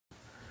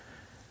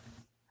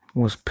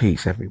What's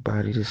peace,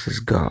 everybody? This is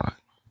God.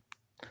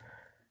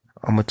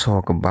 I'm gonna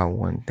talk about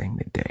one thing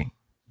today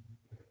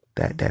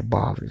that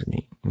bothers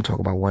me. I'm gonna talk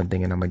about one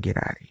thing and I'm gonna get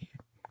out of here.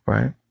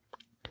 Right?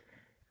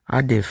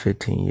 I did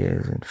 15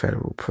 years in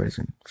federal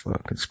prison for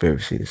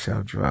conspiracy to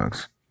sell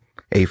drugs.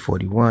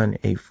 841,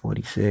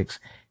 846,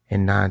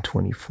 and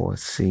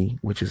 924C,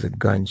 which is a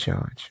gun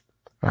charge.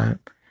 Right?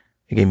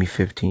 They gave me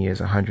 15 years,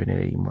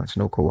 180 months,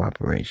 no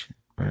cooperation.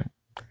 Right?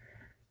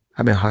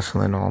 I've been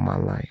hustling all my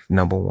life.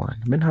 Number one,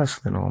 I've been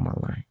hustling all my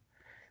life.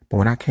 But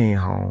when I came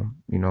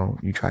home,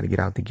 you try to get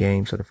out the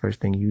game. So the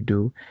first thing you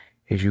do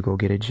is you go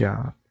get a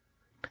job.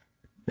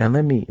 Now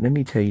let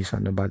me tell you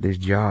something about this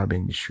job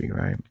industry,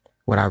 right?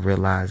 What I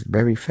realized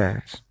very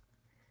fast.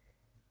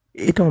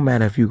 It don't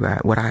matter if you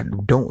got what I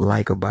don't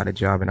like about a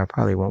job, and I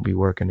probably won't be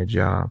working a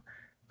job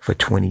for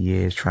 20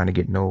 years trying to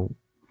get no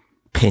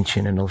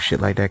pension and no shit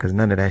like that, because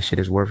none of that shit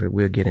is worth it.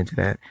 We'll get into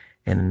that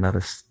in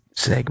another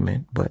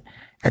segment. But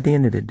at the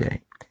end of the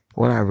day,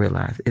 what I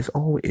realized is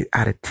always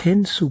out of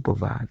 10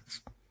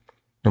 supervisors,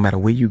 no matter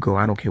where you go,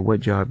 I don't care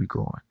what job you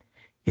go on,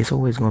 it's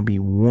always going to be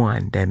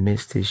one that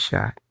missed his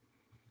shot.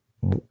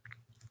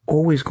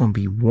 Always going to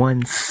be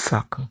one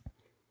sucker.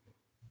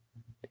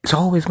 It's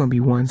always going to be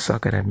one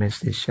sucker that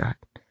missed his shot.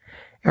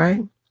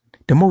 Right?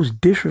 The most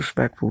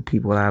disrespectful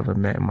people I ever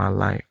met in my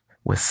life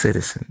were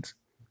citizens.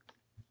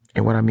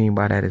 And what I mean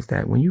by that is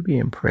that when you be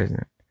in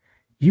prison,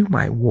 you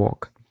might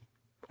walk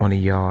on a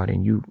yard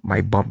and you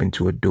might bump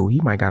into a dude.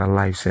 He might got a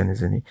life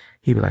sentence and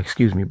he be like,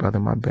 "Excuse me, brother,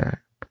 my bad."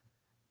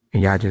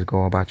 And y'all just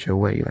go about your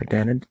way. You're like,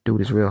 "Damn, that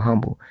dude is real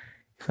humble."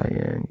 It's like,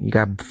 yeah, you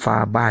got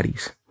 5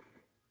 bodies.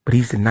 But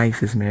he's the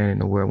nicest man in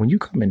the world. When you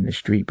come in the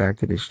street, back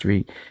to the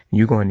street, and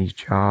you go in these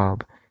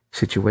job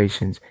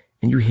situations,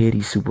 and you hear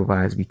these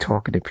supervisors be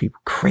talking to people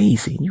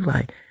crazy, and you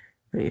like,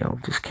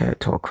 this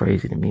cat talk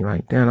crazy to me.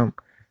 Like, damn,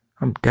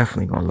 I'm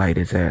definitely gonna light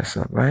his ass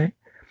up, right?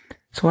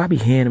 So I be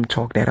hearing him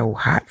talk that old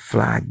hot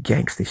fly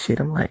gangster shit.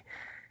 I'm like,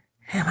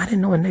 damn, I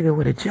didn't know a nigga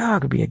with a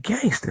job could be a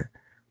gangster.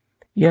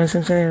 You know what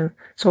I'm saying?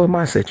 So in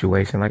my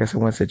situation, like I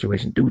said, one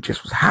situation, dude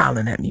just was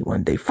hollering at me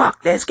one day.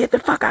 "Fuck this, get the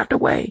fuck out the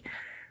way."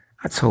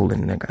 I told the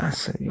nigga, I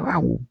said, "Yo, I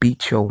will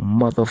beat your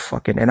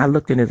motherfucking," and I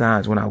looked in his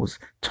eyes when I was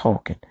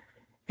talking,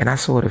 and I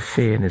saw the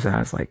fear in his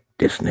eyes, like,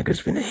 this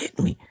nigga's finna hit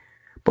me.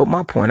 But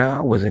my point,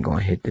 I wasn't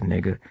gonna hit the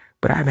nigga,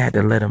 but I had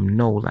to let him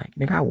know, like,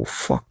 nigga, I will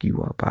fuck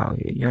you up out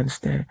here. You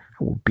understand?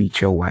 I will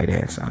beat your white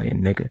ass out here,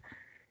 nigga.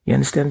 You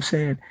understand what I'm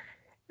saying?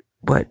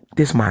 But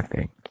this my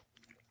thing.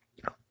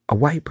 A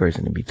white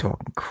person to be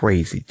talking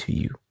crazy to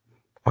you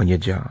on your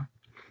job.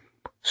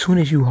 Soon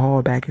as you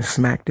haul back and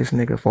smack this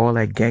nigga for all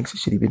that gangster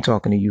shit he been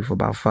talking to you for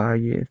about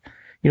 5 years,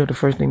 you know what the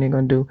first thing they're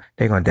gonna do?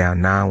 They're gonna dial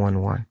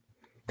 911.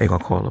 They're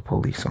gonna call the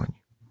police on you.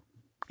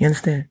 You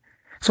understand?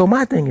 So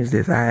my thing is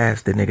this. I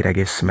asked the nigga that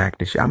gets smacked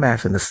this shit. I'm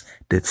asking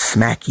the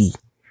smacky.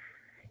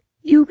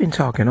 You been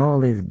talking all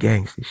this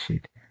gangster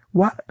shit.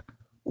 Why,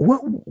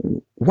 what,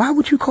 why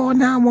would you call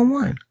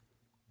 911?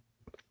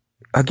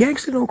 A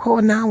gangster don't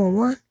call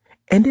 911,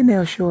 and then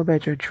they'll show up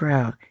at your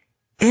trial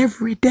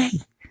every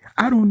day.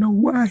 I don't know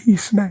why he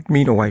smacked me.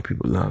 You know, white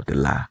people love to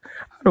lie.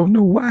 I don't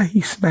know why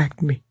he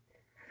smacked me.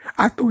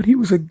 I thought he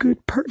was a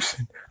good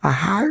person. I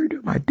hired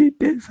him. I did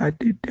this. I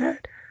did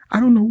that. I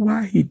don't know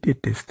why he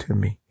did this to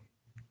me.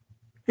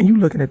 And you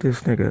looking at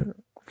this nigga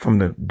from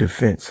the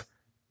defense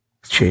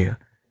chair.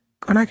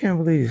 And I can't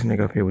believe this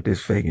nigga up here with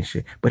this fake and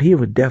shit. But he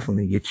would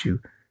definitely get you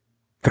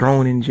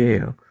thrown in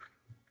jail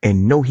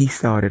and know he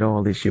started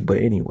all this shit. But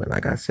anyway,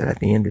 like I said, at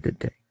the end of the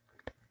day,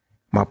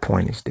 my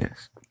point is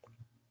this.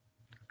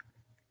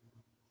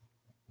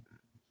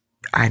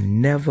 I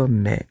never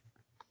met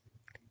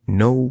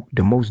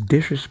the most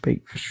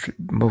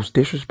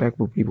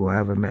disrespectful people I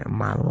ever met in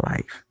my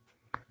life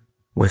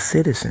were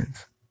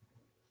citizens.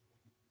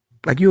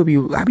 Like I be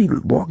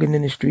walking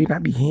in the street and I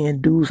be hearing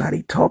dudes how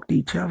they talk to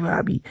each other.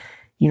 I be,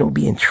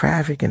 be in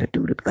traffic and a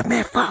dude be like,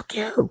 "Man, fuck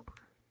you,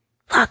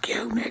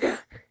 nigga."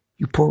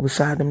 You pull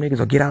beside them niggas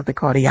or get out the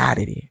car, they out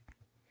of there.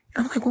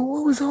 I'm like, well,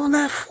 what was all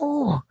that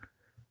for?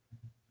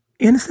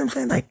 You understand what I'm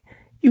saying? Like,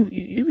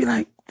 you be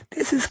like,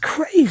 this is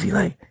crazy.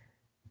 Like,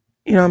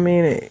 you know what I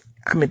mean?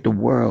 I mean, the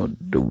world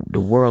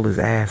is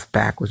ass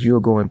backwards. You'll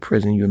go in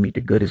prison, you'll meet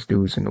the goodest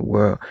dudes in the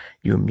world.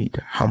 You'll meet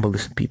the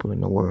humblest people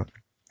in the world.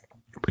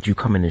 But you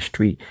come in the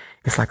street,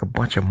 it's like a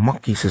bunch of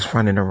monkeys is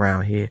running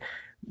around here.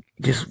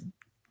 Just,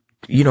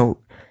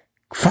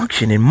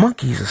 functioning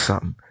monkeys or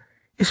something.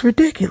 It's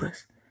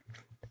ridiculous.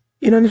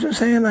 You know what I'm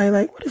saying?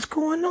 Like what is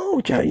going on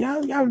with y'all?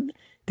 Y'all,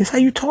 this how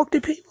you talk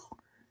to people?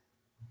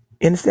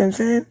 You understand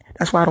what I'm saying?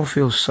 That's why I don't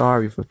feel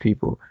sorry for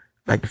people.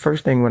 Like the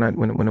first thing when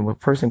a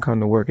person come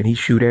to work and he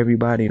shoot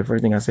everybody, the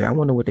first thing I say, I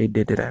wonder what they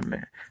did to that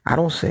man. I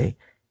don't say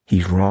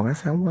he's wrong. I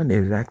say, I wonder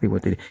exactly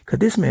what they did. Cause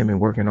this man been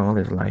working all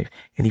his life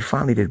and he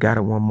finally just got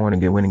it one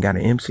morning and went and got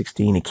an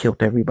M16 and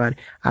killed everybody.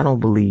 I don't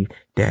believe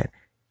that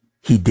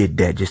he did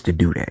that just to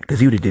do that. Cause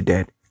he would have did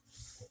that.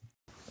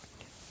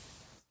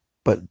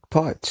 But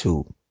part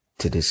 2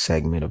 to this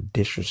segment of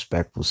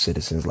disrespectful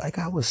citizens, like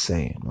I was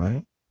saying,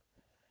 right?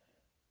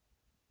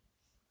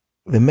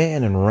 The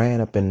man and ran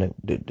up in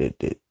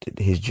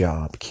his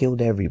job,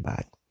 killed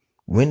everybody.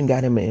 Went and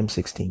got him an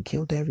M16,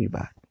 killed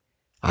everybody.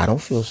 I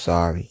don't feel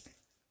sorry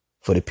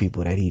for the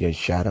people that he just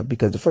shot up,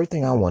 because the first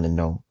thing I want to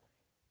know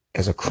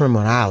as a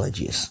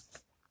criminologist,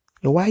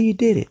 why you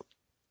did it?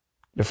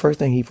 The first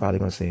thing he probably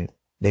gonna say is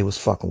they was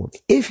fucking with me.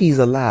 If he's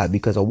alive,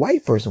 because a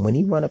white person, when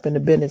he run up in the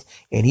business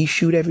and he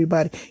shoot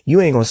everybody,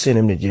 you ain't gonna send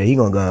him to jail. He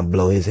gonna go and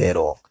blow his head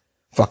off.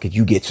 Fuck it,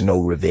 you get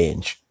no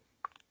revenge.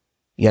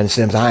 You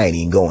understand? I ain't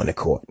even going to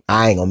court.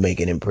 I ain't gonna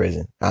make it in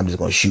prison. I'm just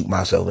gonna shoot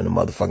myself in the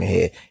motherfucking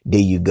head. There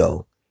you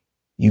go.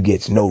 You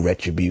get no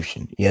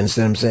retribution. You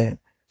understand what I'm saying?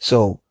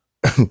 So,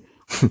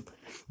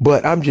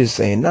 but I'm just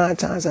saying, 9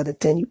 times out of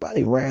 10, you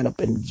probably ran up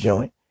in the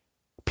joint.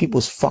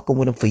 People's fucking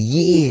with him for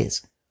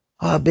years.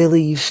 Oh,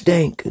 Billy, you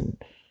stink.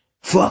 And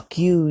fuck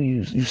you.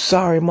 You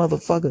sorry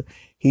motherfucker.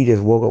 He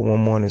just woke up one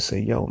morning and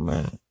said, yo,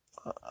 man,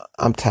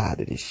 I'm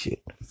tired of this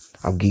shit.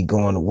 I'll keep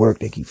going to work.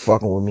 They keep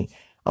fucking with me.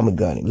 I'm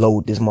gonna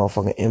load this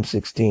motherfucking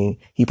M16.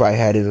 He probably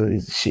had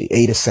his shit,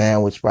 ate a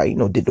sandwich, probably,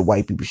 did the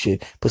white people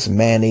shit, put some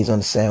mayonnaise on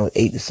the sandwich,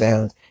 ate the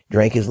sandwich,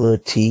 drank his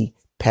little tea,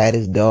 pat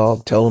his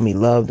dog, told him he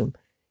loved him.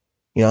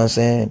 You know what I'm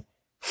saying?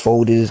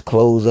 Folded his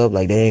clothes up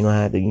like they ain't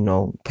gonna have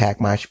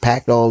to,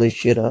 packed all this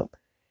shit up,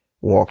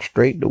 walked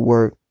straight to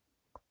work,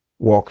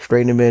 walked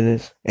straight in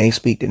business, ain't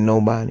speak to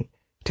nobody,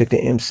 took the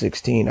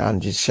M16 out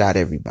and just shot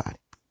everybody.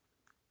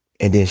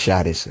 And then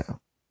shot himself.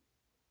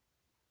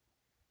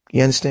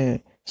 You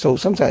understand? So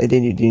sometimes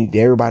then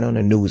everybody on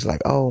the news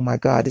like, oh my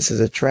God, this is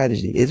a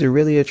tragedy. Is it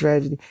really a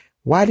tragedy?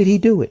 Why did he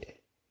do it?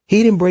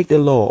 He didn't break the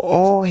law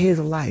all his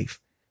life.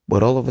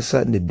 But all of a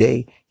sudden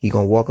today, he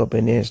gonna walk up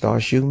in there and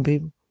start shooting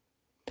people?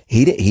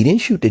 He didn't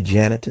shoot the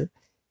janitor.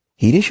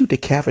 He didn't shoot the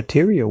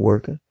cafeteria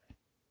worker.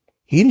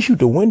 He didn't shoot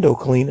the window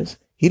cleaners.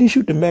 He didn't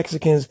shoot the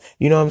Mexicans,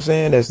 you know what I'm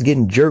saying, that's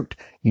getting jerked.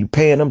 You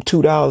paying them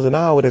 $2 an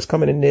hour that's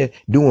coming in there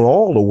doing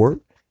all the work.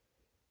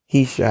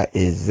 He shot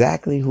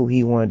exactly who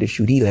he wanted to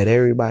shoot. He let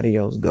everybody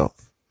else go.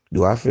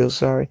 Do I feel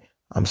sorry?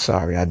 I'm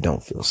sorry. I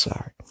don't feel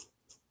sorry.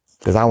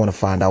 Because I want to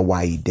find out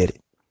why he did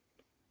it.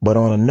 But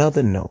on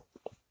another note,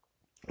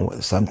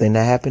 something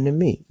that happened to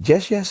me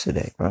just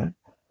yesterday, right?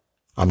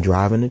 I'm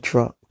driving a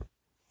truck.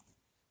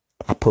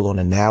 I pull on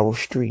a narrow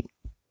street.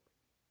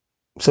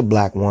 It's a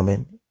black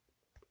woman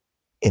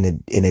in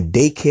a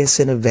daycare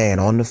center van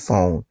on the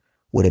phone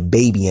with a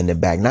baby in the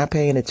back, not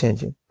paying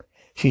attention.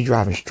 She's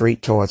driving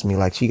straight towards me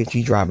like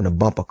she's driving a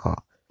bumper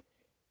car.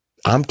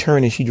 I'm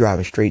turning, she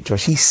driving straight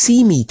towards. She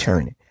see me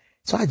turning.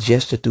 So I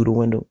gestured through the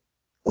window.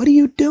 What are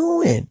you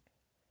doing?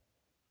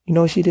 You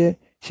know what she did?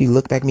 She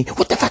looked back at me.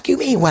 What the fuck you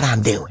mean what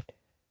I'm doing?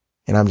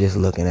 And I'm just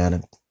looking at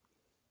her.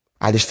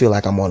 I just feel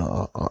like I'm on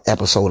a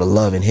episode of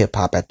Love and Hip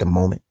Hop at the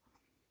moment.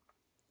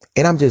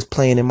 And I'm just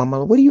playing in my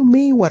mind. What do you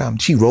mean what I'm?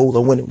 She rolled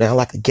her window down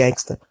like a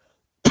gangster.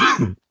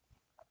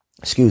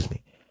 Excuse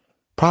me.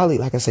 Probably,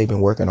 like I say,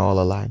 been working all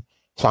her life.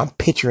 So I'm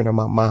picturing in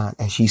my mind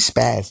as she's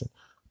spazzing.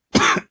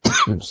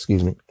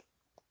 Excuse me.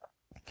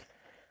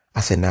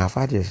 I said, now if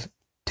I just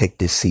take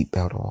this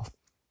seatbelt off,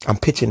 I'm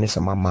picturing this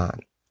in my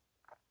mind.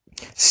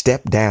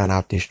 Step down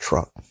out this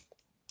truck,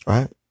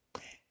 right?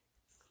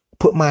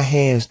 Put my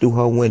hands through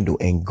her window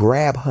and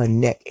grab her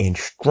neck and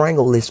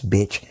strangle this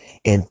bitch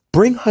and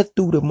bring her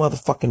through the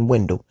motherfucking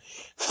window,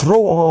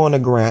 throw her on the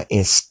ground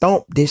and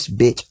stomp this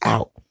bitch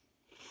out.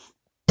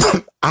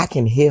 I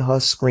can hear her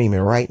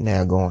screaming right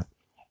now going,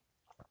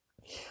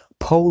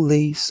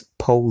 police,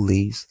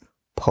 police,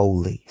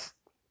 police.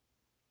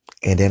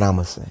 And then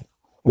I'ma say,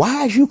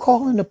 why is you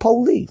calling the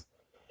police?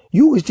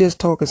 You was just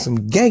talking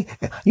some gang.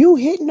 You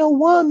hitting a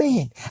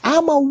woman.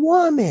 I'm a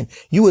woman.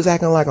 You was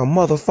acting like a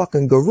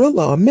motherfucking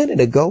gorilla a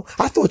minute ago.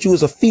 I thought you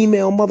was a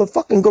female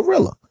motherfucking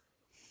gorilla.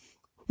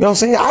 You know what I'm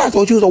saying? I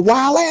thought you was a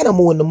wild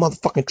animal in the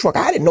motherfucking truck.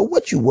 I didn't know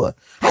what you were.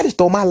 I just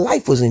thought my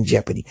life was in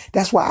jeopardy.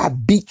 That's why I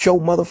beat your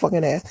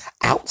motherfucking ass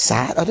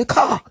outside of the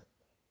car.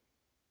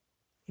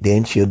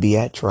 Then she'll be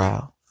at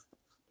trial.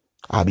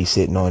 I'll be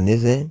sitting on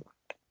this end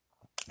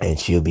and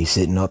she'll be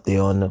sitting up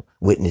there on the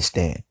witness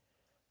stand.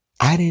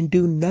 I didn't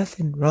do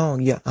nothing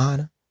wrong, Your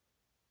Honor.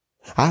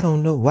 I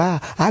don't know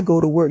why. I go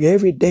to work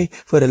every day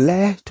for the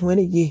last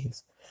 20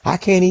 years. I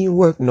can't even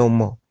work no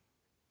more.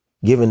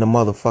 Giving the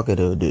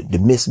motherfucker the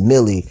Miss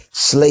Millie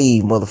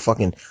slave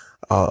motherfucking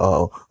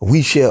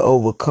we shall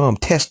overcome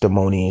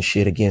testimony and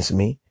shit against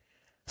me.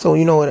 So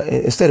you know what?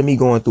 Instead of me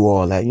going through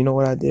all that, you know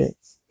what I did?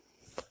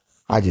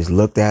 I just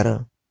looked at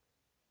her,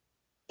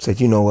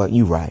 said, you know what?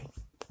 You right.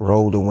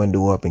 Rolled the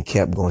window up and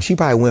kept going. She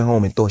probably went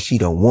home and thought she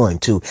done won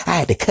too. I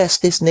had to cuss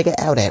this nigga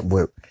out at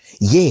work.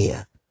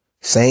 Yeah.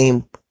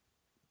 Same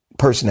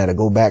person that'll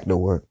go back to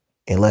work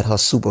and let her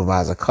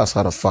supervisor cuss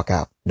her the fuck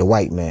out. The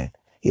white man.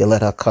 He'll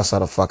let her cuss her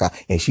the fuck out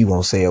and she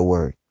won't say a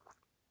word.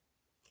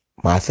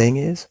 My thing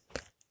is,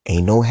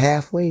 ain't no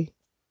halfway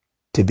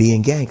to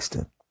being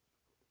gangster.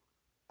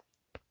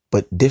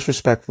 But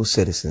disrespectful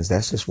citizens,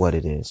 that's just what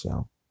it is,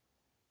 yo.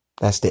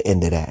 That's the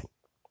end of that.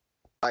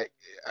 Like,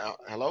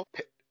 hello?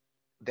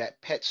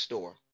 That pet store.